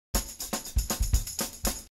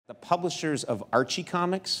publishers of Archie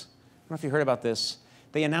comics, I don't know if you heard about this,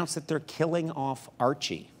 they announced that they're killing off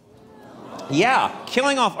Archie. Yeah,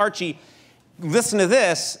 killing off Archie. Listen to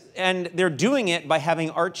this, and they're doing it by having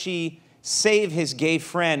Archie save his gay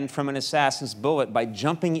friend from an assassin's bullet by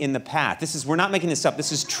jumping in the path. We're not making this up,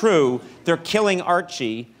 this is true. They're killing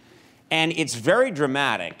Archie, and it's very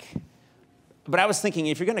dramatic. But I was thinking,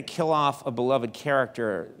 if you're gonna kill off a beloved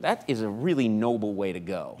character, that is a really noble way to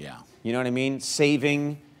go. Yeah. You know what I mean?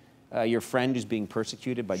 Saving your friend who's being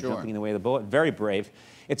persecuted by jumping in the way of the bullet. Very brave.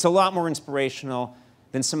 It's a lot more inspirational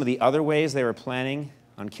than some of the other ways they were planning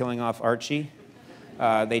on killing off Archie.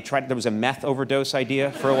 There was a meth overdose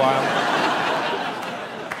idea for a while.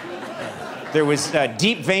 There was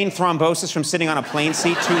deep vein thrombosis from sitting on a plane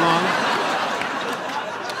seat too long.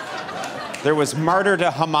 There was murder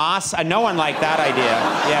to Hamas. No one liked that idea,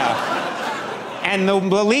 yeah. And the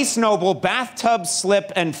least noble, bathtub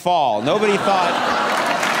slip and fall. Nobody thought,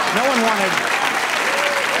 no one wanted,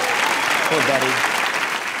 poor Betty.